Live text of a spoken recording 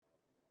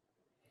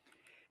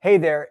Hey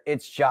there,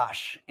 it's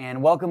Josh,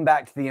 and welcome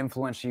back to the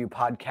Influential You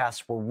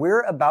podcast, where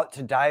we're about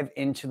to dive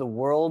into the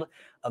world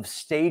of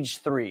stage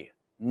 3,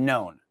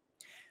 known.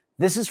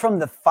 This is from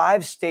the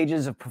 5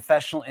 stages of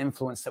professional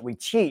influence that we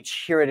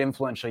teach here at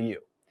Influential You.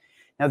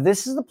 Now,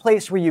 this is the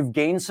place where you've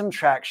gained some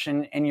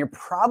traction and you're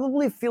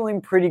probably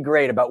feeling pretty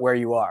great about where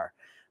you are,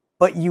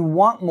 but you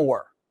want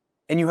more,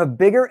 and you have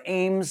bigger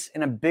aims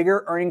and a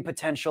bigger earning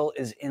potential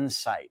is in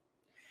sight.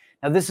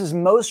 Now, this is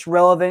most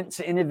relevant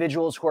to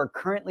individuals who are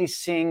currently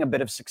seeing a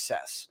bit of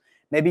success.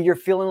 Maybe you're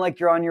feeling like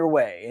you're on your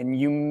way, and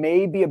you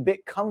may be a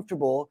bit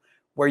comfortable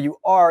where you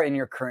are in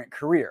your current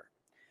career.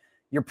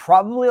 You're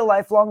probably a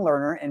lifelong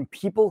learner, and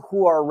people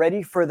who are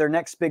ready for their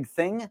next big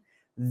thing,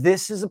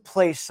 this is a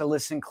place to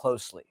listen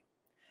closely.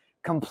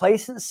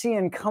 Complacency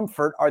and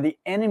comfort are the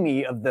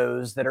enemy of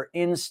those that are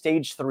in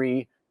stage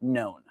 3,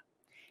 known.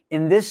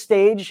 In this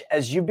stage,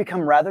 as you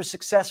become rather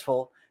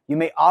successful, you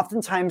may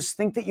oftentimes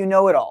think that you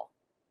know it all.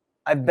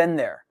 I've been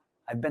there.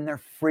 I've been there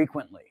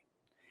frequently.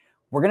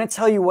 We're going to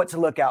tell you what to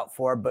look out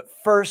for, but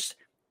first,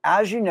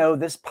 as you know,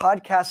 this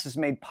podcast is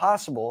made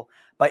possible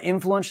by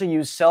Influential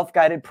You's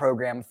self-guided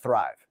program,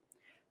 Thrive.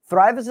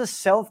 Thrive is a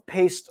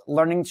self-paced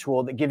learning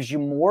tool that gives you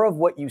more of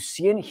what you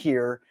see and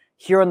hear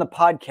here on the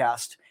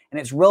podcast,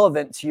 and it's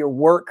relevant to your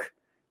work,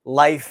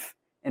 life,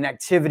 and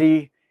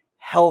activity,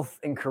 health,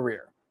 and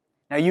career.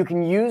 Now, you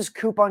can use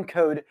coupon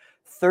code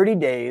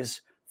 30days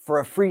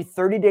for a free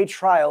 30-day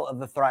trial of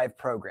the Thrive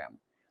program.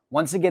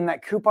 Once again,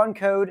 that coupon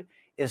code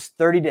is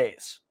 30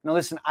 days. Now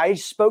listen,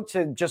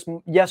 just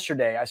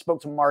yesterday, I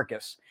spoke to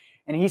Marcus,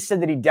 and he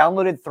said that he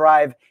downloaded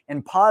Thrive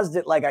and paused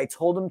it like I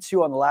told him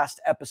to on the last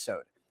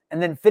episode,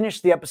 and then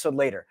finished the episode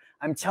later.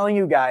 I'm telling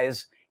you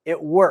guys, it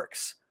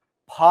works.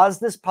 Pause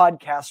this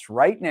podcast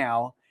right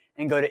now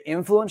and go to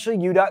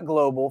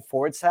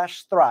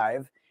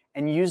influentialyou.global/thrive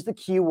and use the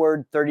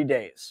keyword 30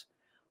 days.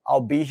 I'll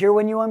be here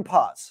when you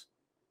unpause.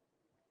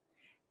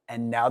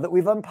 And now that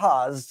we've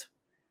unpaused,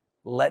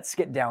 let's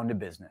get down to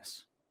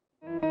business.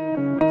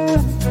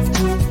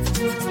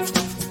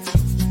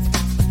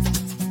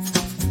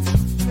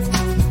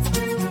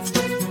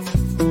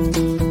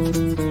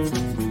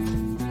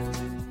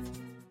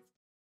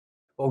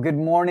 Well, good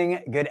morning,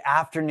 good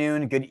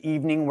afternoon, good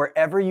evening,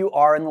 wherever you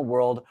are in the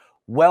world.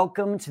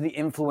 Welcome to the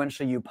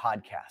Influential You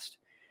podcast.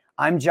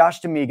 I'm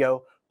Josh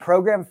D'Amigo,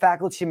 program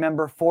faculty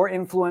member for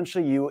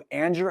Influential You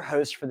and your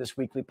host for this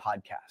weekly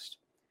podcast.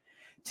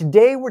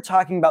 Today, we're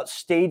talking about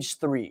stage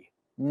 3,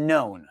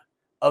 known,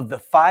 of the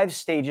 5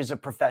 stages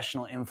of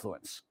professional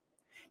influence.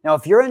 Now,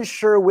 if you're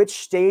unsure which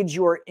stage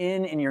you are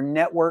in your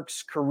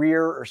networks,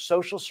 career, or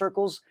social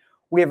circles,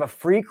 we have a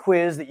free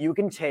quiz that you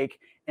can take,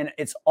 and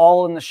it's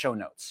all in the show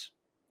notes.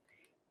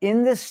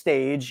 In this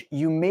stage,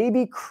 you may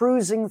be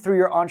cruising through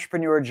your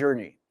entrepreneur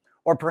journey,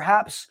 or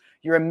perhaps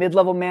you're a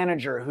mid-level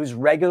manager who's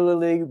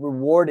regularly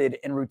rewarded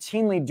and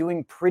routinely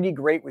doing pretty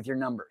great with your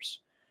numbers.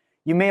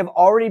 You may have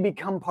already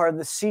become part of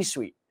the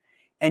C-suite,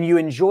 and you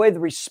enjoy the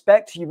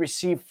respect you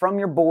receive from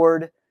your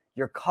board,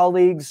 your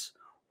colleagues,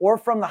 or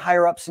from the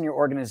higher-ups in your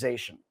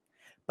organization.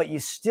 But you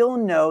still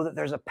know that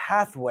there's a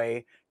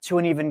pathway to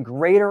an even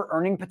greater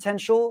earning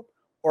potential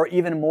or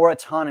even more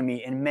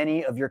autonomy in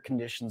many of your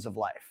conditions of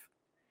life.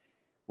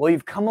 Well,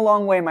 you've come a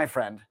long way, my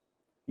friend.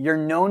 You're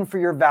known for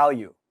your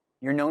value,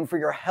 you're known for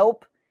your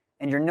help,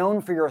 and you're known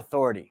for your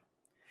authority.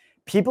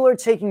 People are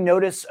taking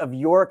notice of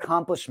your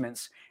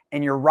accomplishments,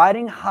 and you're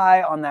riding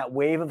high on that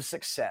wave of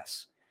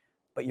success.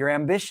 But you're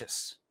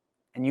ambitious,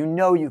 and you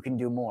know you can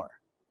do more.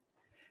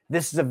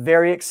 This is a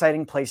very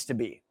exciting place to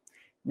be.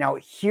 Now,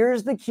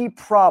 here's the key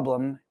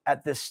problem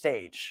at this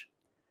stage.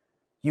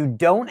 You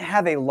don't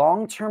have a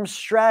long-term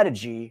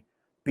strategy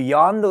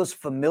beyond those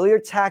familiar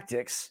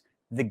tactics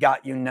that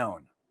got you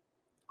known.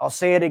 I'll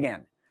say it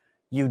again.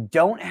 You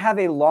don't have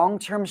a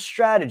long-term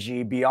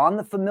strategy beyond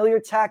the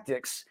familiar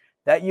tactics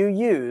that you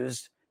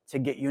used to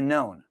get you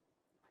known.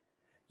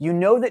 You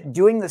know that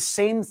doing the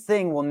same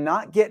thing will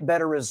not get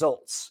better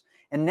results.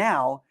 And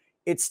now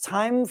it's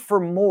time for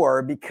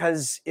more,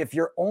 because if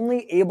you're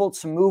only able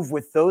to move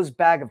with those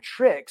bag of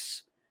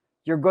tricks,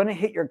 you're going to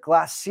hit your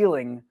glass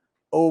ceiling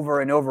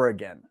over and over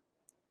again.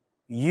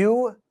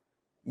 You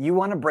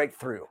want to break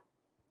through.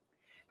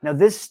 Now,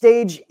 this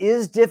stage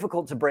is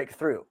difficult to break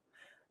through.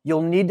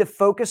 You'll need to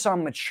focus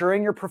on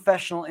maturing your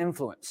professional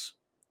influence.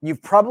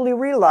 You've probably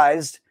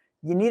realized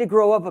you need to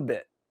grow up a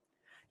bit.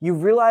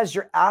 You've realized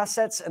your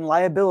assets and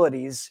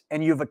liabilities,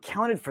 and you've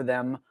accounted for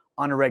them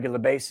on a regular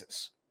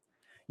basis.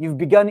 You've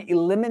begun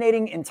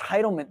eliminating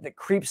entitlement that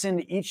creeps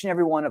into each and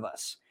every one of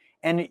us,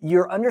 and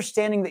you're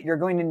understanding that you're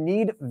going to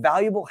need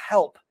valuable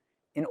help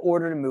in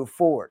order to move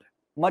forward,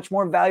 much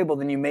more valuable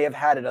than you may have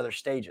had at other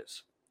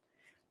stages.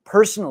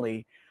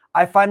 Personally,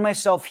 I find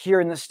myself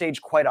here in this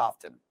stage quite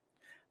often.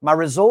 My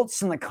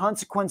results and the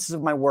consequences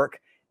of my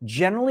work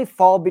generally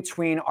fall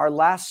between our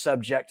last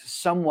subject,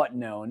 somewhat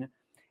known,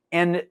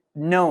 and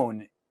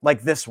known,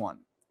 like this one.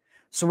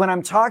 So when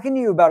I'm talking to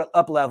you about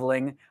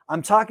up-leveling,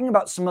 I'm talking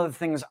about some of the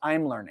things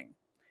I'm learning.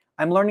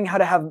 I'm learning how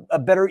to have a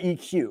better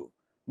EQ,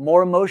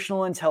 more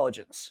emotional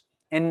intelligence.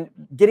 and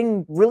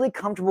getting really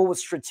comfortable with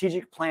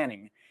strategic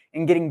planning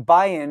and getting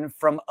buy-in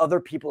from other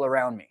people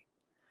around me.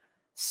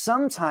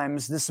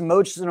 Sometimes this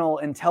emotional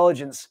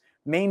intelligence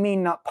may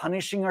mean not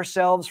punishing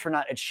ourselves for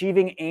not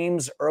achieving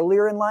aims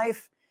earlier in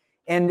life,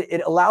 and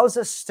it allows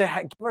us to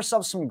give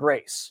ourselves some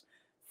grace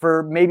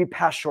for maybe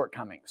past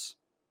shortcomings.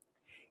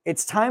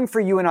 It's time for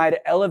you and I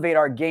to elevate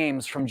our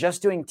games from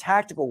just doing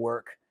tactical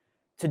work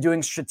to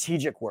doing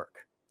strategic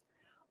work.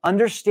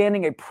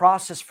 Understanding a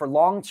process for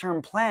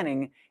long-term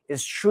planning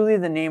is truly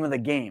the name of the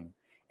game,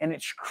 and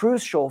it's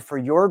crucial for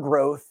your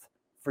growth,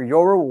 for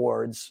your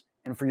rewards,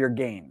 and for your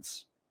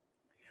gains.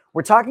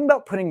 We're talking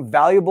about putting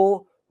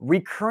valuable,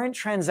 recurrent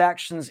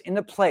transactions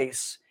into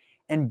place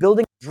and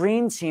building a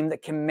dream team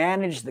that can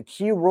manage the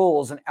key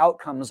roles and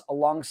outcomes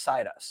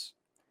alongside us.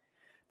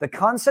 The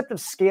concept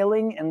of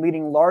scaling and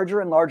leading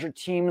larger and larger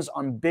teams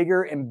on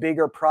bigger and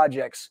bigger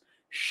projects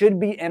should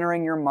be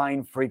entering your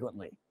mind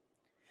frequently.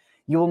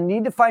 You will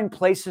need to find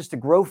places to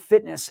grow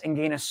fitness and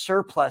gain a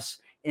surplus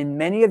in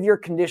many of your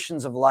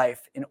conditions of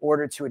life in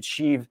order to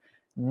achieve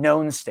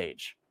known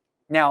stage.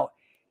 Now,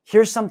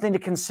 here's something to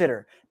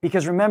consider,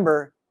 because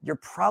remember, you're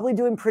probably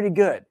doing pretty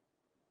good.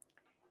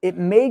 It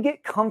may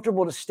get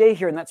comfortable to stay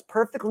here, and that's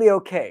perfectly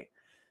okay.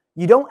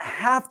 You don't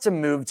have to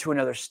move to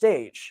another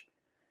stage.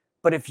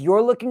 But if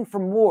you're looking for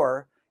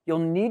more, you'll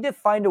need to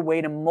find a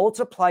way to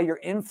multiply your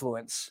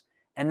influence,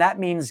 and that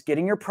means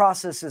getting your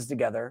processes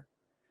together,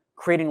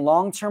 creating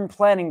long-term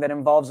planning that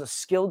involves a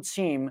skilled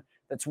team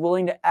that's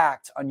willing to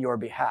act on your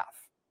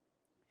behalf.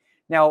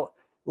 Now,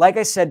 like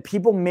I said,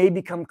 people may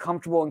become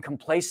comfortable and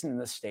complacent in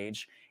this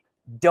stage.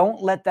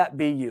 Don't let that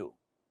be you.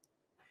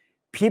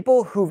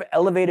 People who've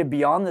elevated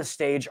beyond this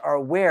stage are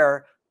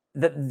aware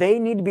that they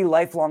need to be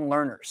lifelong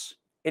learners.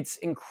 It's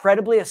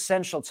incredibly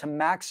essential to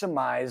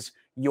maximize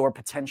your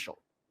potential.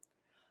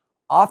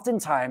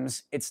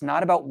 Oftentimes, it's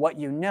not about what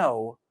you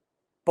know,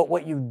 but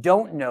what you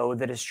don't know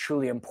that is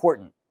truly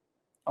important.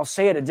 I'll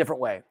say it a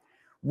different way.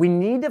 We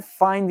need to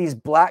find these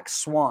black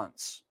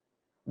swans.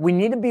 We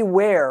need to be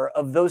aware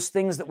of those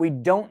things that we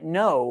don't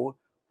know.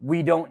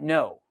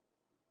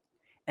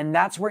 And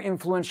that's where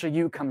Influential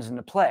You comes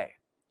into play.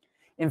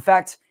 In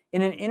fact,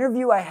 in an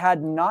interview I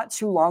had not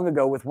too long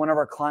ago with one of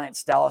our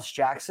clients, Dallas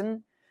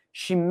Jackson,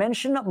 she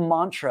mentioned a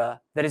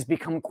mantra that has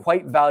become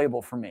quite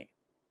valuable for me.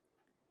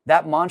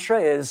 That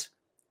mantra is,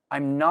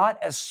 I'm not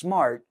as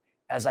smart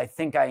as I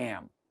think I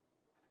am.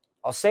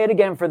 I'll say it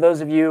again for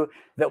those of you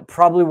that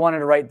probably wanted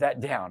to write that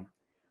down.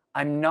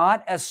 I'm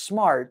not as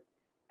smart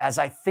as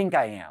I think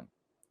I am.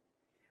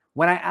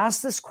 When I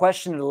ask this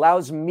question, it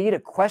allows me to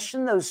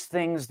question those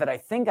things that I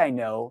think I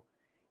know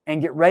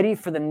and get ready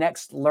for the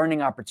next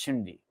learning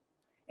opportunity.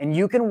 And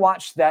you can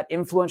watch that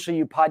Influential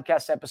You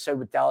podcast episode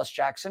with Dallas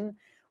Jackson.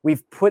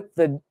 We've put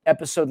the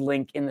episode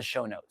link in the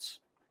show notes.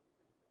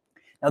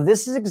 Now,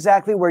 this is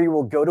exactly where you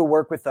will go to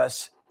work with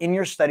us in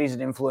your studies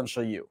at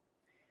Influential You.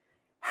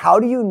 How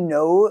do you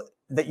know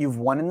that you've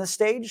won in this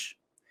stage?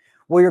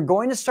 Well, you're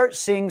going to start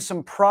seeing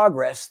some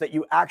progress that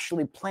you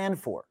actually planned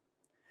for.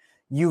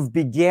 You've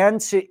began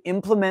to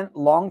implement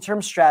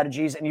long-term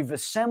strategies, and you've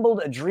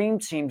assembled a dream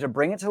team to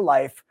bring it to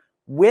life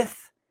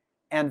with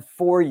and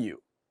for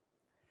you.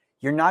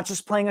 You're not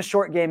just playing a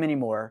short game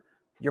anymore.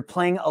 You're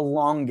playing a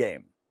long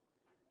game.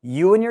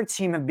 You and your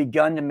team have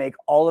begun to make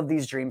all of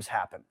these dreams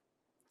happen.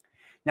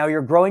 Now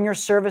you're growing your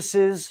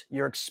services,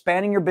 you're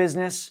expanding your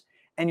business,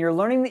 and you're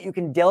learning that you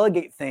can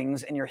delegate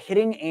things, and you're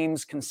hitting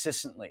aims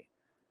consistently.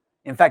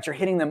 In fact, you're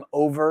hitting them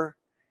over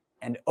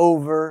and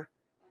over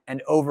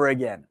and over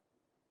again.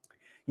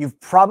 You've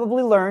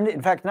probably learned,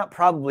 in fact, not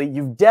probably,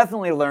 you've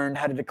definitely learned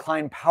how to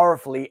decline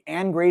powerfully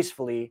and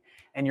gracefully,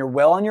 and you're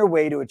well on your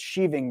way to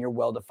achieving your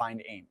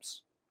well-defined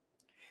aims.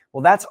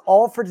 Well, that's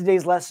all for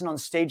today's lesson on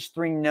Stage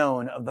 3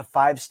 known of the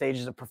 5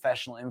 stages of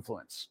professional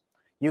influence.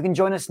 You can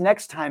join us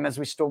next time as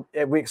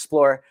we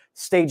explore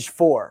Stage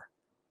 4,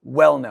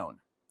 well-known.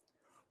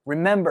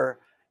 Remember,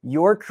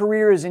 your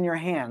career is in your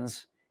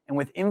hands, and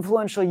with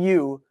Influential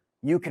You,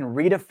 you can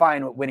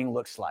redefine what winning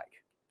looks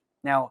like.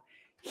 Now,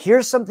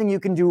 here's something you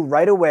can do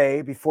right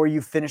away before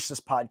you finish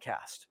this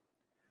podcast.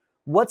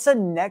 What's a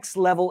next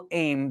level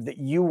aim that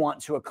you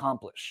want to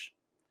accomplish?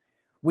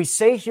 We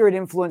say here at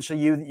Influential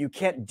You that you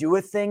can't do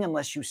a thing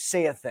unless you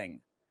say a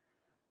thing.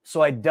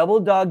 So I double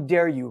dog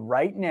dare you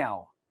right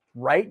now,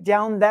 write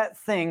down that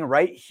thing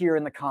right here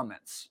in the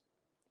comments.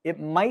 It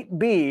might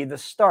be the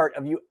start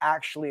of you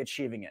actually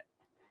achieving it.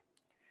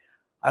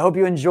 I hope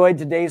you enjoyed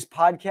today's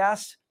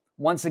podcast.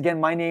 Once again,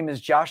 my name is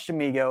Josh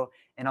D'Amigo,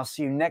 and I'll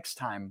see you next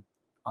time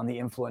on the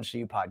Influential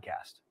You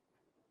podcast.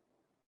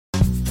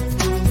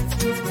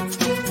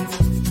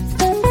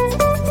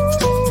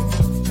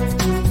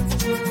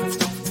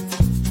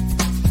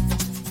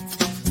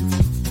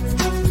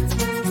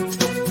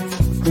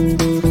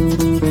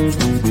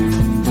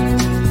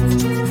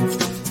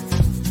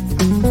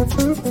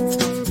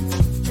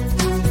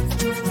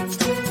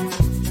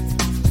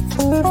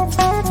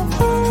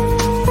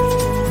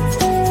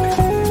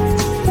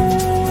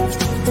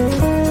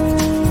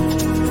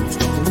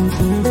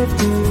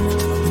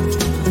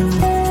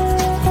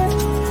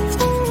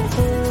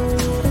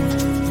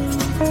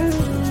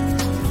 you.